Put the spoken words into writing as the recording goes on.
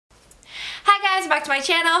back to my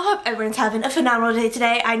channel. Hope everyone's having a phenomenal day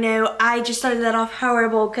today. I know I just started that off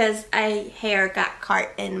horrible because hair got caught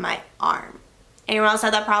in my arm. Anyone else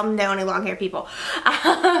had that problem? They're only long hair people.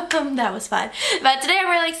 That was fun. But today I'm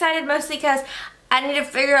really excited mostly because I need to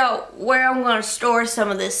figure out where I'm going to store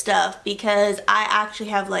some of this stuff because I actually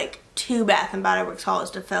have like 2 Bath & Body Works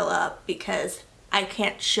hauls to fill up because I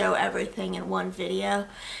can't show everything in one video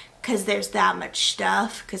because there's that much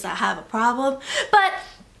stuff because I have a problem. But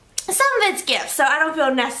some of it's gifts, so I don't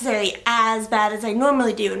feel necessarily as bad as I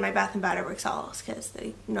normally do in my Bath & Body Works hauls because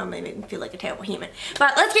they normally make me feel like a terrible human.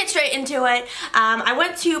 But let's get straight into it. I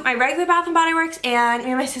went to my regular Bath & Body Works and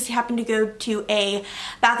me and my sister happened to go to a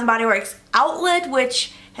Bath & Body Works outlet,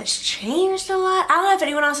 which has changed a lot. I don't know if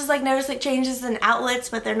anyone else has like noticed like changes in outlets,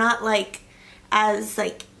 but they're not like as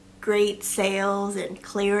like great sales and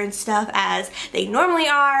clearance stuff as they normally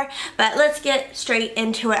are. But let's get straight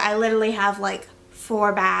into it. I literally have like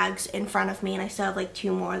 4 bags in front of me and I still have like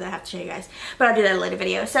 2 more that I have to show you guys, but I'll do that in a later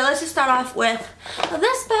video. So let's just start off with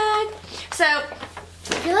this bag. So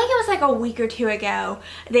I feel like it was like a week or 2 ago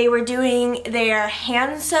they were doing their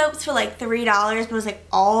hand soaps for like $3, but it was like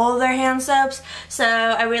all their hand soaps. So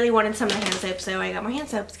I really wanted some of the hand soaps, so I got more hand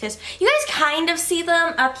soaps because you guys kind of see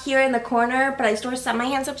them up here in the corner, but I store some of my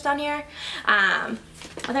hand soaps down here.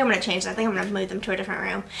 I think I'm going to change that. I think I'm going to move them to a different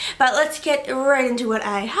room. But let's get right into what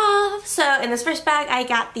I have. So in this first bag, I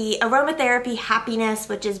got the Aromatherapy Happiness,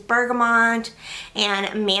 which is bergamot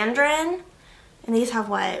and mandarin. And these have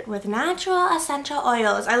what? With natural essential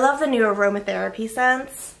oils. I love the new aromatherapy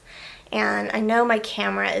scents. And I know my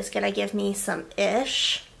camera is going to give me some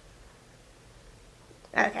ish.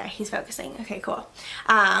 Okay, he's focusing. Okay, cool.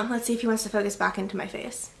 Let's see if he wants to focus back into my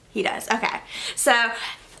face. He does. Okay. So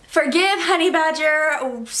forgive Honey Badger.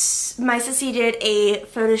 My sissy did a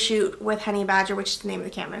photo shoot with Honey Badger, which is the name of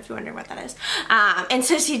the camera if you're wondering what that is. And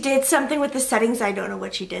so she did something with the settings. I don't know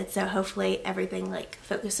what she did, so hopefully everything like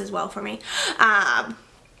focuses well for me.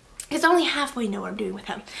 It's only halfway know what I'm doing with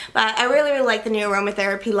him. But I really, really like the new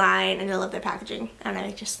aromatherapy line and I love their packaging. I don't know,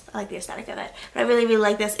 I like the aesthetic of it. But I really, really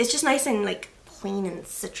like this. It's just nice and like clean and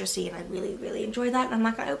citrusy and I really, really enjoy that. And I'm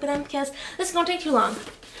not going to open them because this is going to take too long.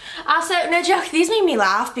 Also, no joke, these made me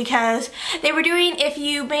laugh because they were doing, if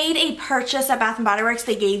you made a purchase at Bath & Body Works,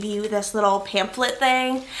 they gave you this little pamphlet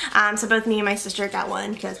thing. So both me and my sister got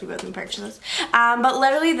one because we both made purchases. But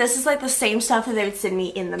literally this is like the same stuff that they would send me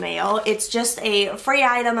in the mail. It's just a free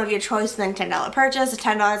item of your choice within $10 purchase, a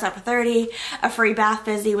 $10 out for $30, a free bath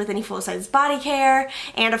fizzy with any full-size body care,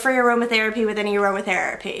 and a free aromatherapy with any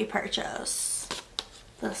aromatherapy purchase.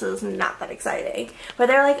 This is not that exciting. But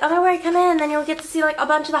they're like, oh, don't worry, come in, then you'll get to see like a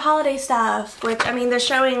bunch of the holiday stuff. Which, I mean, they're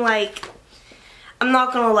showing like, I'm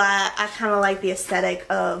not gonna lie, I kind of like the aesthetic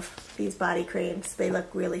of these body creams. They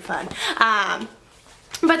look really fun. But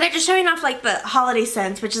they're just showing off like the holiday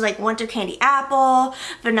scents, which is like Winter Candy Apple,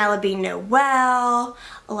 Vanilla Bean Noel,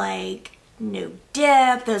 like No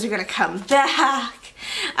Dip. Those are gonna come back.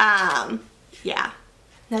 Yeah,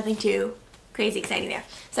 nothing too crazy exciting there.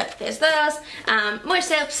 So there's those, more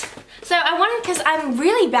soaps. So I wanted, because I'm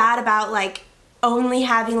really bad about like only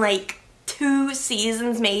having like 2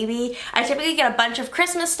 seasons maybe. I typically get a bunch of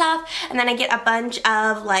Christmas stuff and then I get a bunch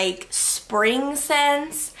of like spring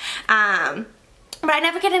scents. But I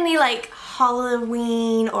never get any like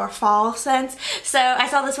Halloween or fall scents. So I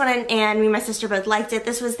saw this one and me and my sister both liked it.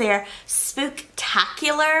 This was their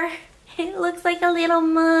Spooktacular. It looks like a little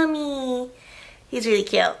mummy. He's really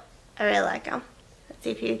cute. I really like him. Let's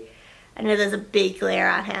see if he, I know there's a big glare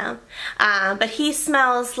on him. But he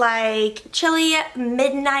smells like chilly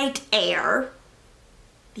midnight air.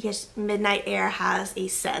 Because midnight air has a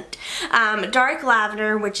scent. Dark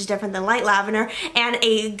lavender, which is different than light lavender, and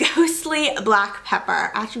a ghostly black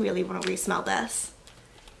pepper. I actually really want to re-smell this.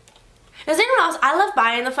 Does anyone else, I love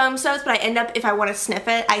buying the foam soaps, but I end up, if I want to sniff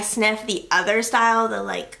it, I sniff the other style, the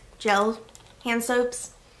like gel hand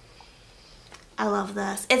soaps. I love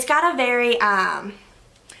this. It's got a very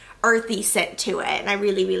earthy scent to it and I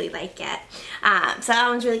really, really like it. So that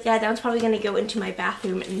one's really good. That one's probably going to go into my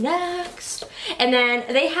bathroom next. And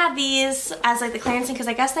then they have these as like the clearancing because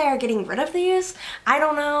I guess they are getting rid of these. I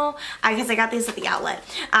don't know. I guess I got these at the outlet.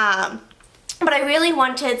 But I really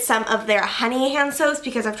wanted some of their honey hand soaps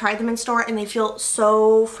because I've tried them in store and they feel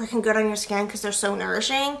so freaking good on your skin because they're so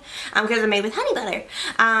nourishing because they're made with honey butter.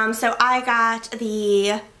 So I got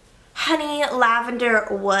the Honey Lavender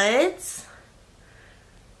Woods,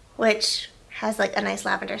 which has like a nice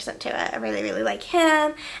lavender scent to it. I really, really like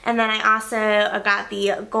him. And then I also got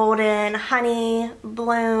the Golden Honey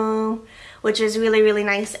Bloom, which is really, really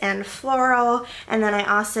nice and floral. And then I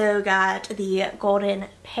also got the golden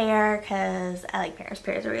pear because I like pears.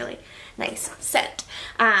 Pears are really nice scent.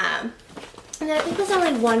 And then I think there's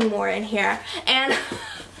only one more in here. And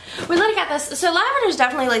we look at this. So lavender is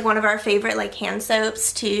definitely like one of our favorite like hand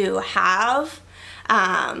soaps to have.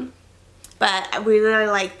 But we really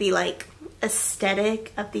like the like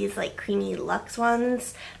aesthetic of these like creamy luxe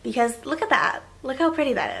ones because look at that. Look how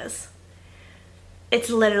pretty that is. It's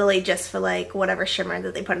literally just for like whatever shimmer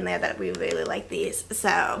that they put in there that we really like these.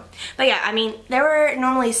 So, but yeah, I mean, they were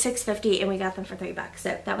normally $6.50 and we got them for $3.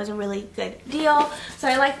 So that was a really good deal. So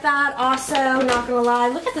I like that. Also, not gonna lie,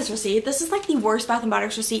 look at this receipt. This is like the worst Bath & Body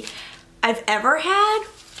Works receipt I've ever had.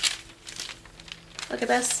 Look at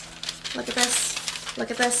this. Look at this. Look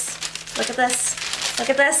at this. Look at this. Look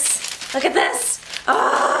at this. Look at this.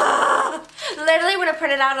 Oh! Literally when I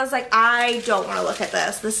printed it out, I was like, I don't want to look at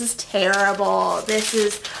this. This is terrible. This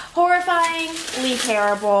is horrifyingly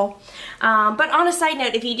terrible. But on a side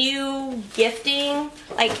note, if you do gifting,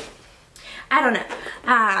 like, I don't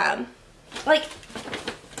know, like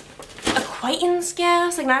acquaintance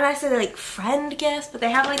gifts, like not necessarily like friend gifts, but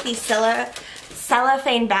they have like these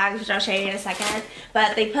cellophane bags, which I'll show you in a second,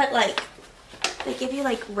 but they put like, they give you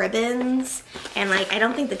like ribbons and like I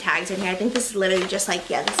don't think the tags in here. I think this is literally just like,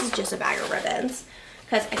 yeah, this is just a bag of ribbons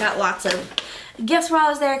because I got lots of gifts while I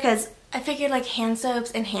was there because I figured like hand soaps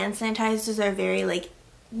and hand sanitizers are very like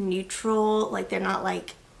neutral, like they're not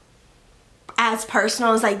like as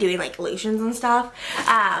personal as like doing like lotions and stuff.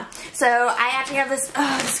 So I actually have this,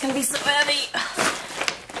 oh, this is gonna be so heavy.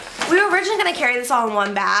 We were originally going to carry this all in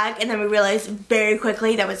one bag, and then we realized very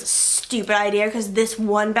quickly that was a stupid idea because this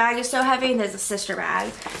one bag is so heavy and there's a sister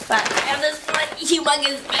bag. But I have this one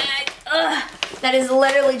humongous bag that is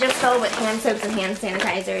literally just filled with hand soaps and hand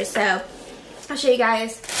sanitizers. So I'll show you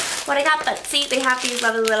guys what I got. But see, they have these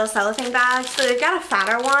lovely little cellophane bags. So they've got a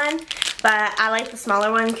fatter one, but I like the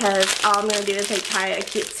smaller one because all I'm going to do is like tie a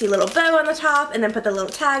cutesy little bow on the top and then put the little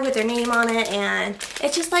tag with their name on it, and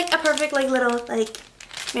it's just like a perfect like little like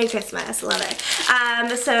Merry Christmas, love it.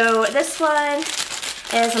 So this one is,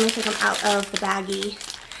 let me take them out of the baggie.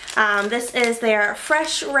 This is their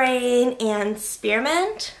Fresh Rain and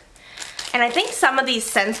Spearmint. And I think some of these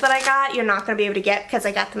scents that I got, you're not going to be able to get because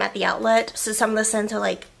I got them at the outlet. So some of the scents are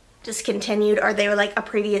like discontinued or they were like a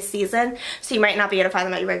previous season. So you might not be able to find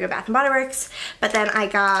them at your regular Bath & Body Works. But then I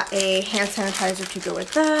got a hand sanitizer to go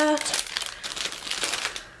with that.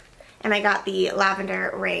 And I got the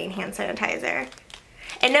Lavender Rain hand sanitizer.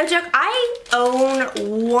 And no joke, I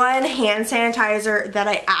own one hand sanitizer that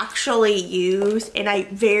I actually use, and I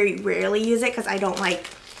very rarely use it because I don't like,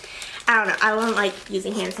 I don't know, I don't like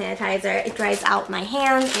using hand sanitizer. It dries out my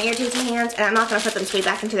hands and irritates my hands, and I'm not going to put them straight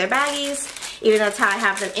back into their baggies, even though that's how I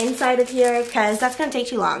have them inside of here, because that's going to take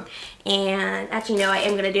too long. And actually, no, I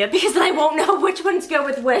am going to do it because then I won't know which ones go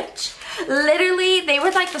with which. Literally, they were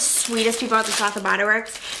like the sweetest people at the Bath & Body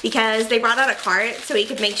Works because they brought out a cart so we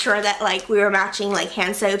could make sure that like we were matching like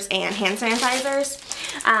hand soaps and hand sanitizers.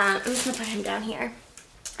 I'm just going to put him down here.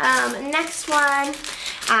 Next one,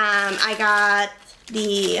 I got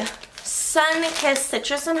the Sun-Kissed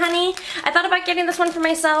Citrus and Honey. I thought about getting this one for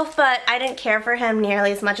myself, but I didn't care for him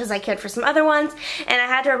nearly as much as I could for some other ones, and I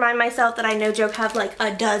had to remind myself that I no joke have like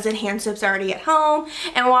a dozen hand soaps already at home,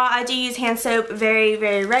 and while I do use hand soap very,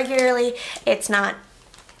 very regularly, it's not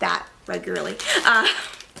that regularly.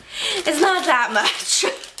 It's not that much.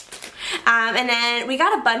 And then we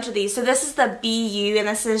got a bunch of these. So this is the BU, and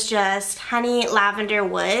this is just Honey Lavender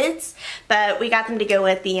Woods, but we got them to go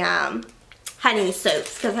with the honey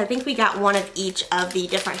soaps because I think we got one of each of the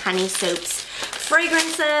different honey soaps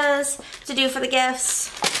fragrances to do for the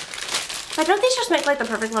gifts. But don't these just make like the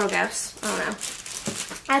perfect little gifts? I don't know.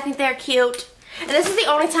 I think they're cute. And this is the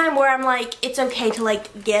only time where I'm like, it's okay to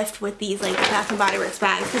like gift with these like Bath & Body Works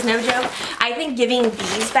bags. Because no joke, I think giving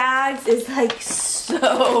these bags is like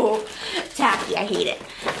so tacky. I hate it.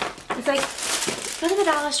 It's like, go to the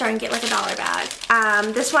dollar store and get like a dollar bag.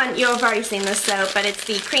 This one, you've already seen this soap, but it's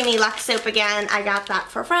the Creamy Luxe soap again. I got that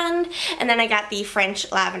for a friend. And then I got the French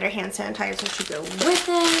Lavender hand sanitizer to go with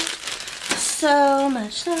it. So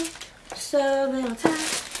much stuff, so little time.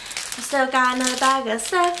 I still got another bag of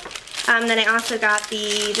stuff. Then I also got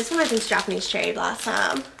this one I think is Japanese Cherry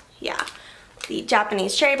Blossom. Yeah, the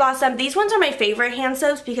Japanese Cherry Blossom. These ones are my favorite hand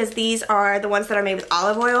soaps because these are the ones that are made with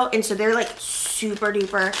olive oil, and so they're like super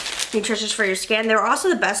duper nutritious for your skin. They were also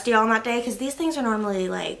the best deal on that day because these things are normally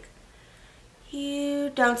like, you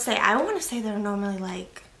don't say, I want to say they're normally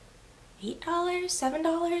like $8,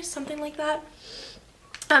 $7, something like that.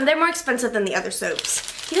 They're more expensive than the other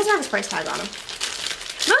soaps. He doesn't have his price tag on them.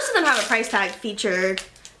 Most of them have a price tag featured,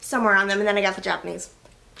 somewhere on them. And then I got the Japanese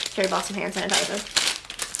Cherry Blossom hand sanitizer.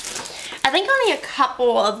 I think only a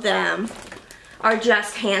couple of them are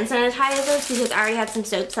just hand sanitizers because I already had some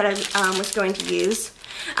soaps that I was going to use.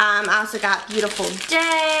 I also got Beautiful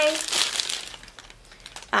Day.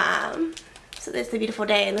 So there's the Beautiful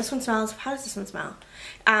Day, and this one smells, how does this one smell?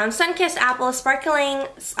 Sun-Kissed Apple, Sparkling,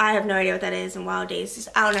 I have no idea what that is, and Wild Days,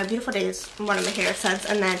 I don't know, Beautiful Day is one of my favorite scents,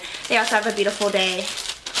 and then they also have a Beautiful Day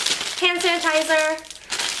hand sanitizer.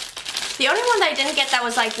 The only one that I didn't get that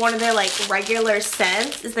was like one of their like regular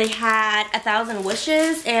scents is they had 1,000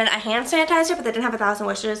 Wishes and a hand sanitizer, but they didn't have 1,000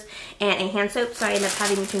 Wishes and a hand soap, so I ended up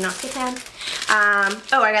having to knock it down.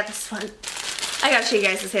 Oh, I got this one. I gotta show you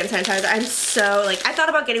guys this hand sanitizer. I'm so, like, I thought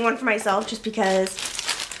about getting one for myself just because,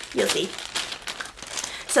 you'll see.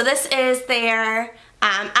 So this is their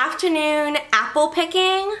afternoon apple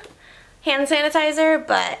picking hand sanitizer,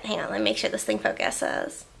 but hang on, let me make sure this thing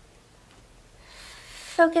focuses.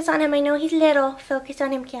 Focus on him, I know he's little. Focus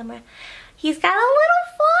on him, camera. He's got a little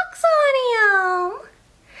fox on him.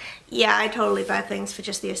 Yeah, I totally buy things for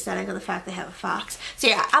just the aesthetic of the fact they have a fox. So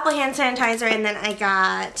yeah, apple hand sanitizer, and then I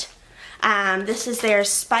got, this is their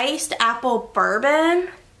spiced apple bourbon.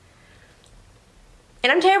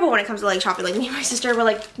 And I'm terrible when it comes to like shopping. Like me and my sister were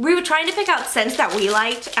like, we were trying to pick out scents that we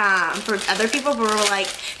liked for other people, but we were like,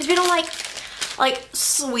 because we don't like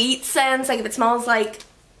sweet scents. Like if it smells like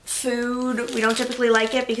food, we don't typically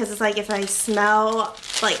like it because it's like if I smell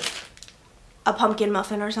like a pumpkin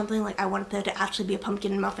muffin or something, like I want there to actually be a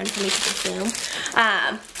pumpkin muffin for me to consume.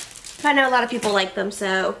 But I know a lot of people like them,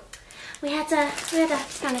 so we had to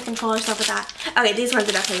kind of control ourselves with that. Okay, these ones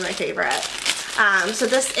are definitely my favorite. So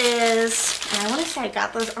this is, and I want to say I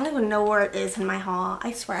got those, I don't even know where it is in my haul.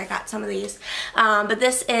 I swear I got some of these. But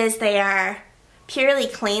this is their Purely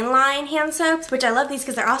Clean line hand soaps, which I love these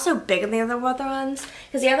because they're also bigger than the other ones.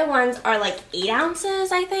 Because the other ones are like 8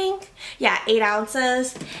 ounces, I think. Yeah, 8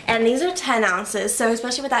 ounces. And these are 10 ounces. So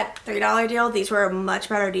especially with that $3 deal, these were a much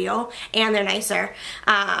better deal. And they're nicer.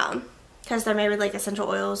 Because they're made with like essential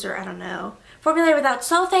oils or I don't know. Formulated without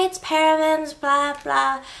sulfates, parabens, blah,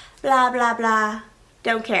 blah, blah, blah, blah.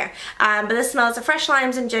 Don't care. But this smells of fresh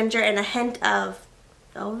limes and ginger and a hint of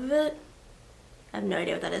velvet. I have no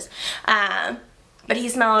idea what that is. But he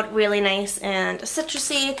smelled really nice and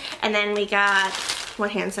citrusy. And then we got,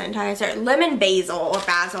 what hand sanitizer? Lemon basil or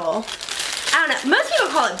basil. I don't know. Most people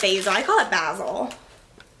call it basil. I call it basil.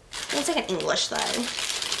 It's like an English thing.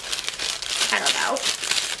 I don't know.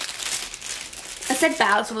 I said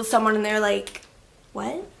basil with someone and they're like,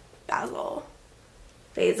 what? Basil.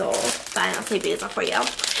 Basil. Fine, I'll say basil for you.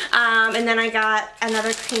 And then I got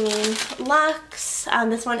another cream Luxe.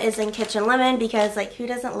 This one is in Kitchen Lemon because like who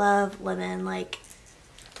doesn't love lemon? Like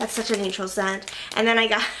that's such a neutral scent. And then I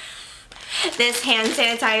got this hand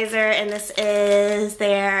sanitizer, and this is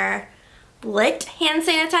their Lit hand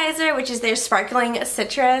sanitizer, which is their sparkling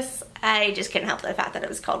citrus. I just couldn't help the fact that it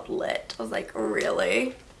was called Lit. I was like,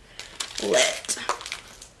 really? Lit.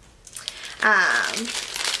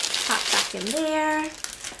 Pop back in there.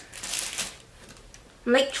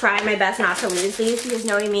 I'm like trying my best not to lose these because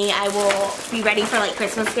knowing me, I will be ready for like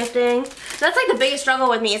Christmas gifting. That's like the biggest struggle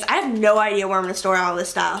with me is I have no idea where I'm gonna store all this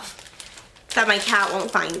stuff. That my cat won't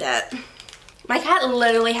find it. My cat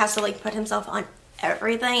literally has to like put himself on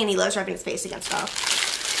everything and he loves rubbing his face against stuff.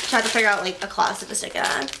 So I have to figure out like a closet to stick it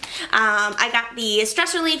on. I got the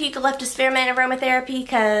Stress Relief Eucalyptus Spearmint Aromatherapy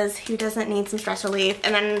because who doesn't need some stress relief?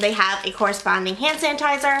 And then they have a corresponding hand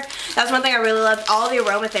sanitizer. That was one thing I really loved. All the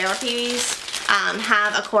aromatherapies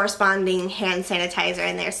have a corresponding hand sanitizer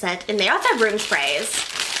in their scent. And they also have room sprays,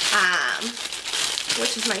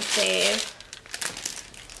 which is my fave.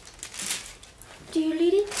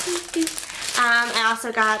 I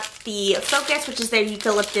also got the Focus, which is their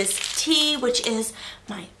Eucalyptus Tea, which is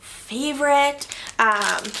my favorite.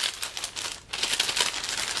 I'm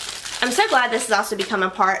so glad this has also become a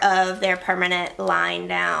part of their permanent line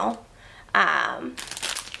now.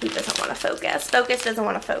 Who doesn't want to focus? Focus doesn't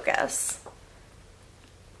want to focus.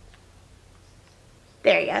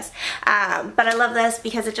 There he goes. But I love this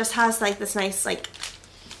because it just has like this nice, like,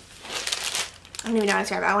 I don't even know how to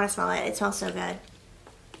describe it. I want to smell it. It smells so good.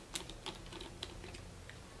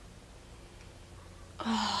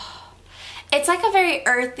 Oh. It's like a very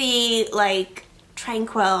earthy, like,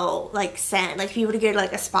 tranquil, like, scent. Like, if you were to go to,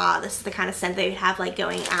 like, a spa, this is the kind of scent they would have, like,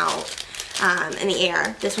 going out in the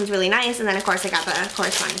air. This one's really nice. And then, of course, I got the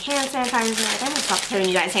corresponding hand sanitizer. I'm going to stop showing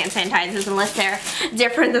you guys hand sanitizers unless they're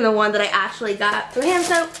different than the one that I actually got through hand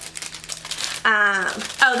soap.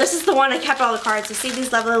 Oh, this is the one I kept all the cards. You see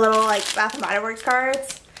these lovely little, like, Bath & Body Works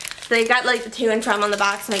cards? So they got like the to and from on the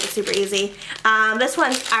box to make it super easy. This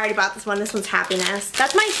one, I already bought this one. This one's Happiness.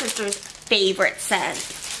 That's my sister's favorite scent.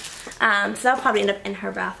 So that'll probably end up in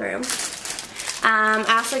her bathroom. I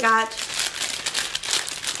also got,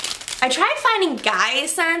 I tried finding guy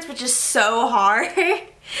scents, which is so hard.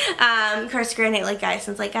 Of course, granted, like guy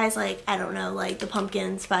scents, like guys like, I don't know, like the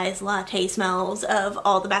pumpkin spice latte smells of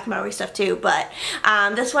all the Bath & Body stuff too, but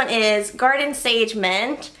this one is Garden Sage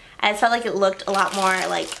Mint. I felt like it looked a lot more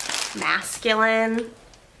like masculine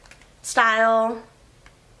style.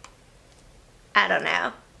 I don't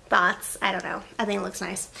know. Thoughts? I don't know. I think it looks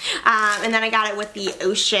nice. And then I got it with the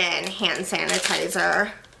Ocean hand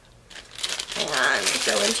sanitizer. And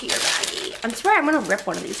go into your baggie. I swear I'm gonna rip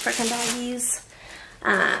one of these frickin' baggies.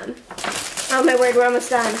 Oh my word, we're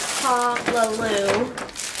almost done. Hallelujah.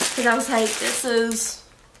 Because I was like, this is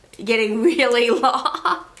getting really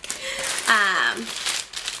long.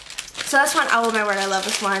 So this one, oh my word, I love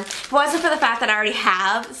this one. If it wasn't for the fact that I already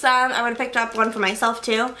have some, I would have picked up one for myself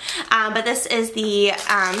too. But this is the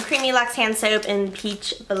Creamy Luxe Hand Soap in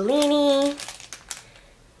Peach Bellini.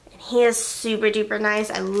 And he is super duper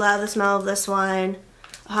nice. I love the smell of this one.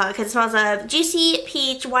 Because it smells of juicy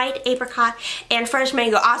peach, white apricot, and fresh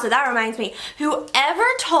mango. Also, that reminds me, whoever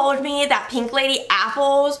told me that Pink Lady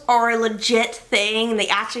apples are a legit thing, they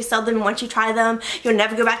actually sell them, and once you try them, you'll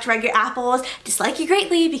never go back to regular apples, dislike you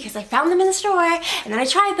greatly because I found them in the store, and then I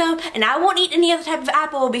tried them, and I won't eat any other type of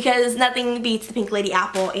apple because nothing beats the Pink Lady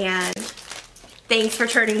apple, and thanks for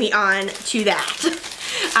turning me on to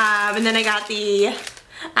that. And then I got the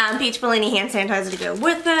Peach Bellini hand sanitizer to go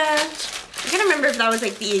with it. I can't remember if that was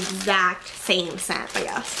like the exact same scent, but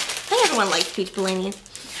yes. I think everyone likes Peach Bellini.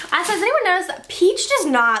 Also, has anyone noticed that peach does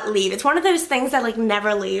not leave? It's one of those things that like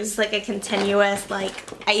never leaves. It's like a continuous like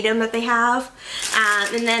item that they have.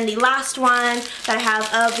 And then the last one that I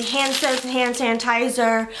have of the hand soap and hand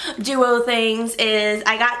sanitizer duo things is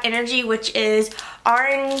I got Energy, which is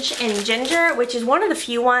orange and ginger, which is one of the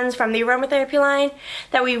few ones from the aromatherapy line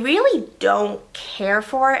that we really don't care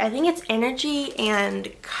for. I think it's Energy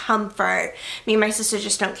and Comfort. Me and my sister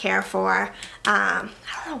just don't care for. I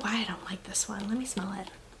don't know why I don't like this one. Let me smell it.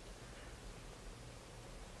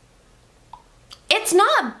 It's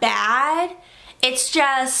not bad. It's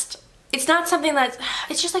just, it's not something that's,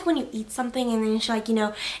 it's just like when you eat something and then you're like, you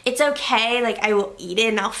know, it's okay, like I will eat it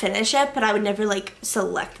and I'll finish it, but I would never like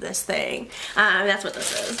select this thing. That's what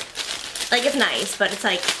this is. Like it's nice, but it's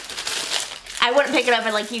like, I wouldn't pick it up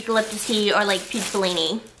at like eucalyptus tea or like Peach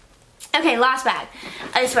Bellini. Okay, last bag.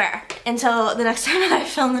 I swear, until the next time I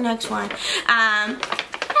film the next one. Baggie.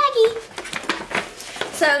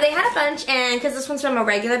 So they had a bunch, and because this one's from a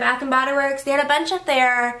regular Bath & Body Works, they had a bunch of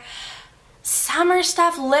their summer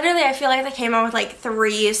stuff. Literally, I feel like they came out with like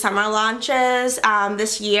 3 summer launches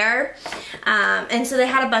this year. And so they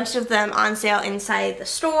had a bunch of them on sale inside the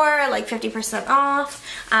store, like 50% off.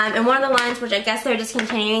 And one of the lines, which I guess they're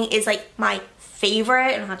discontinuing, is like my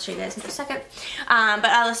favorite, and I'll have to show you guys in just a second.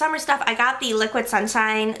 But all the summer stuff, I got the Liquid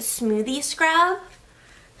Sunshine Smoothie Scrub.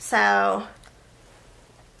 So,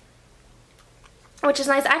 which is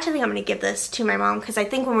nice. I actually think I'm going to give this to my mom because I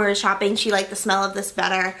think when we were shopping, she liked the smell of this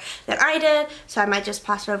better than I did. So I might just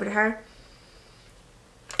pass it over to her.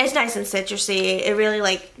 It's nice and citrusy. It really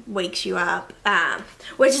like wakes you up,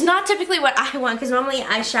 which is not typically what I want because normally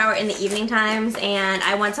I shower in the evening times and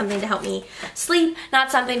I want something to help me sleep,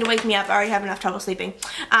 not something to wake me up. I already have enough trouble sleeping.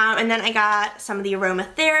 And then I got some of the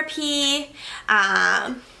aromatherapy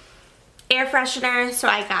air freshener. So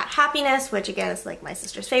I got Happiness, which again is like my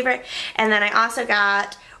sister's favorite. And then I also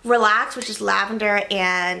got Relax, which is lavender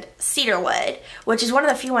and cedarwood, which is one of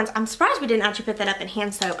the few ones. I'm surprised we didn't actually put that up in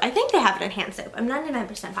hand soap. I think they have it in hand soap. I'm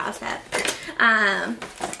 99% positive.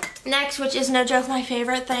 Next, which is no joke my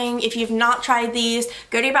favorite thing. If you've not tried these,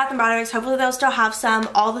 go to your Bath & Body Works. Hopefully they'll still have some.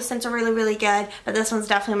 All the scents are really, really good, but this one's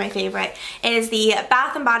definitely my favorite. It is the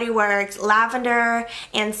Bath & Body Works Lavender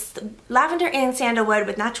and Sandalwood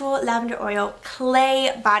with Natural Lavender Oil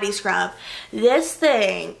Clay Body Scrub. This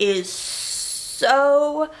thing is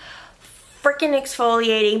so freaking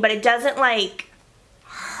exfoliating, but it doesn't like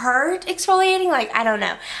hurt exfoliating. Like, I don't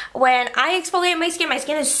know. When I exfoliate my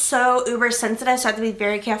skin is so uber sensitive, so I have to be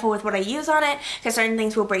very careful with what I use on it because certain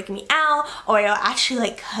things will break me out or it'll actually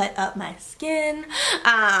like cut up my skin.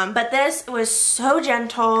 But this was so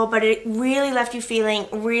gentle, but it really left you feeling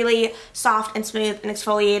really soft and smooth and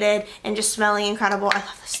exfoliated and just smelling incredible. I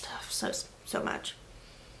love this stuff so much.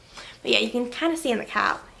 But yeah, you can kind of see in the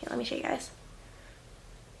cap. Here, let me show you guys.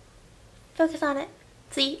 Focus on it.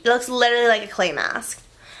 See? It looks literally like a clay mask.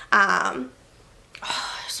 Oh,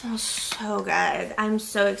 there's smells so good. I'm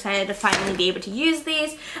so excited to finally be able to use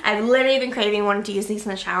these. I've literally been craving wanting to use these in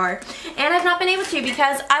the shower, and I've not been able to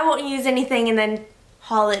because I won't use anything and then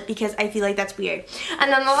haul it because I feel like that's weird.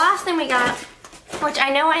 And then the last thing we got, which I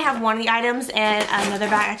know I have one of the items in another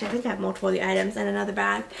bag. Actually, I think I have multiple of the items in another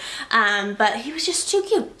bag. But he was just too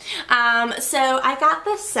cute. So I got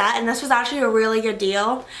this set, and this was actually a really good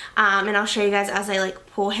deal. And I'll show you guys as I like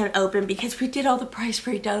pull him open, because we did all the price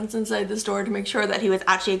breakdowns inside the store to make sure that he was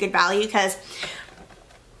actually a good value, because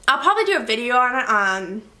I'll probably do a video on it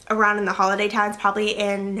around in the holiday times, probably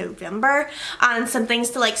in November, on some things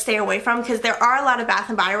to like stay away from, because there are a lot of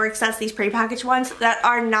Bath & Body Works sets, these prepackaged ones, that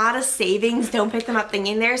are not a savings. Don't pick them up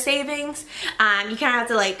thinking they're savings. You kind of have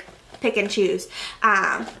to like pick and choose.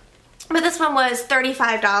 But this one was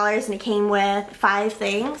 $35, and it came with 5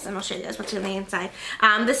 things, and I'll show you guys what's in the inside.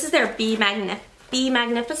 This is their Be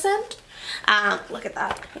Magnificent. Look at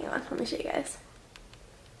that. Hang on, let me show you guys.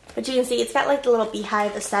 But you can see it's got like the little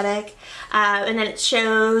beehive aesthetic, and then it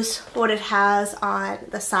shows what it has on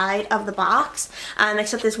the side of the box,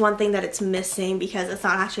 except there's one thing that it's missing because it's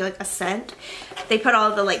not actually like a scent. They put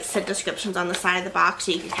all the like scent descriptions on the side of the box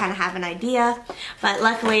so you can kind of have an idea, but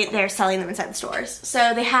luckily they're selling them inside the stores.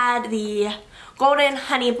 So they had the Golden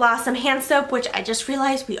Honey Blossom hand soap, which I just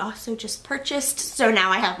realized we also just purchased, so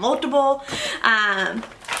now I have multiple. Come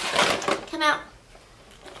out.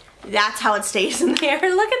 That's how it stays in there.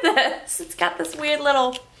 Look at this. It's got this weird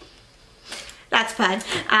little, that's fun.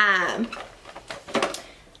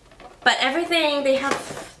 But everything, they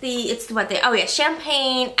have oh yeah,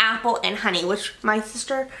 champagne, apple, and honey, which my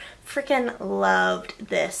sister freaking loved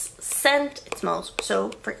this scent. It smells so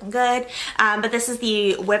freaking good. But this is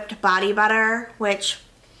the whipped body butter, which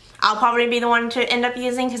I'll probably be the one to end up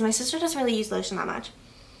using because my sister doesn't really use lotion that much.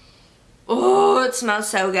 Oh, it smells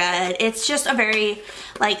so good. It's just a very,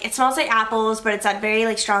 like, it smells like apples, but it's that very,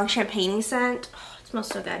 like, strong champagne scent. Oh, it smells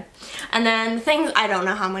so good. And then the things, I don't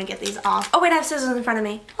know how I'm going to get these off. Oh, wait, I have scissors in front of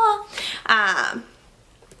me. Oh.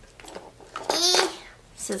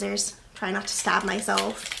 Scissors. Try not to stab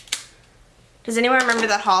myself. Does anyone remember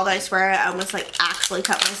that haul that I swear I almost, like, actually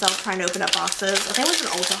cut myself trying to open up boxes? I think it was an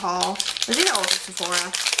Ulta haul. It was either Ulta or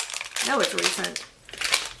Sephora. No, it's recent.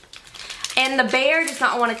 And the bear does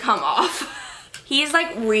not want to come off. He's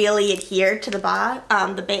like really adhered to the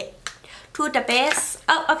base.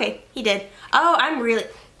 Oh, okay, he did. Oh, I'm really...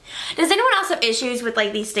 Does anyone else have issues with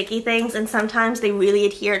like these sticky things, and sometimes they really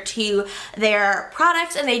adhere to their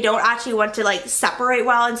products and they don't actually want to like separate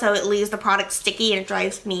well, and so it leaves the product sticky and it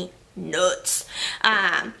drives me nuts.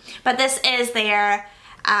 But this is their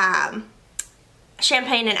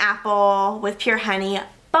champagne and apple with pure honey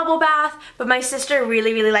bubble bath, but my sister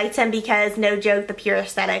really likes him because, no joke, the pure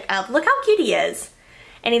aesthetic of look how cute he is.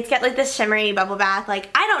 And he's got like this shimmery bubble bath. Like,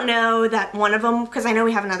 I don't know that one of them, because I know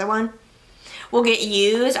we have another one, will get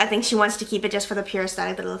used. I think she wants to keep it just for the pure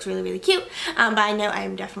aesthetic, but it looks really cute. But I know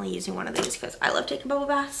I'm definitely using one of these because I love taking bubble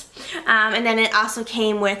baths. And then it also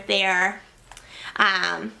came with their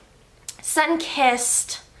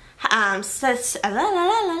sun-kissed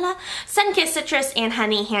Sun-Kissed Citrus and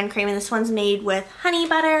Honey hand cream, and this one's made with honey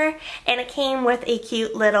butter, and it came with a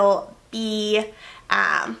cute little bee.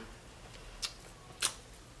 Why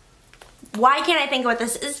can't I think of what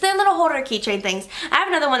this is? They're little holder keychain things. I have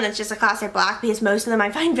another one that's just a classic black because most of them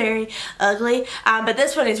I find very ugly, but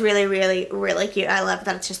this one is really cute. I love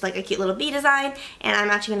that it's just like a cute little bee design, and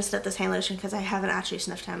I'm actually going to sniff this hand lotion because I haven't actually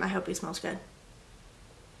sniffed him. I hope he smells good.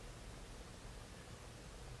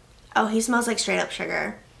 Oh, he smells like straight up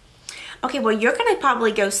sugar. Okay, well, you're gonna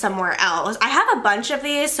probably go somewhere else. I have a bunch of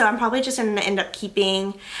these, so I'm probably just gonna end up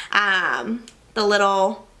keeping the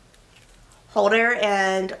little holder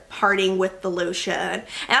and parting with the lotion. And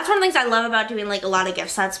that's one of the things I love about doing like a lot of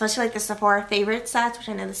gift sets, especially like the Sephora favorite sets, which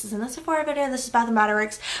I know this isn't a Sephora video, this is Bath & Body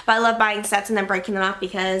Works, but I love buying sets and then breaking them up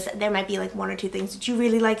because there might be like 1 or 2 things that you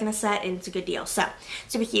really like in a set and it's a good deal. So,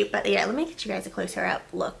 super cute. But yeah, let me get you guys a closer up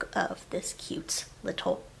look of this cute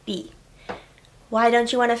little bee. Why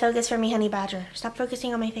don't you want to focus for me, honey badger? Stop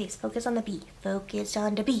focusing on my face. Focus on the bee. Focus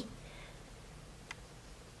on the bee.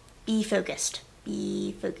 Be focused.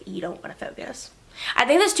 Be focused. You don't want to focus. I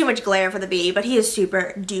think there's too much glare for the bee, but he is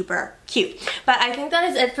super duper cute. But I think that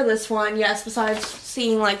is it for this one. Yes, besides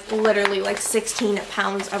seeing like literally like 16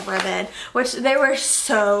 pounds of ribbon, which they were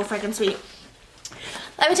so freaking sweet.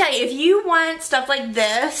 Let me tell you, if you want stuff like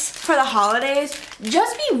this for the holidays,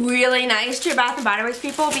 just be really nice to your Bath & Body Works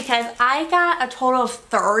people, because I got a total of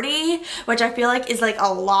 30, which I feel like is like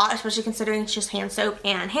a lot, especially considering it's just hand soap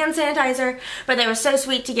and hand sanitizer. But they were so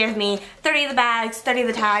sweet to give me 30 of the bags, 30 of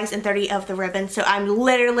the tags, and 30 of the ribbons. So I'm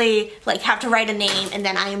literally like have to write a name and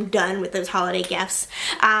then I am done with those holiday gifts.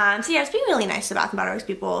 So yeah, just be really nice to Bath & Body Works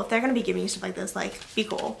people. If they're gonna be giving you stuff like this, like, be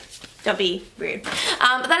cool. Don't be rude.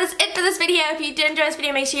 But that is it for this video. If you did enjoy this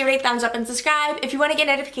video, make sure you rate, thumbs up, and subscribe. If you want to get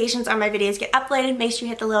notifications on my videos get uploaded, make sure you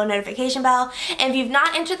hit the little notification bell. And if you've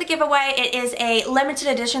not entered the giveaway, it is a limited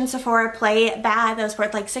edition Sephora Play bag that was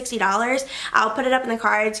worth like $60. I'll put it up in the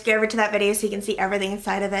cards. Go over to that video so you can see everything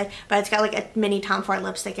inside of it. But it's got like a mini Tom Ford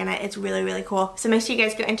lipstick in it. It's really, really cool. So make sure you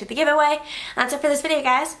guys go enter the giveaway. That's it for this video,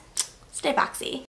 guys. Stay foxy.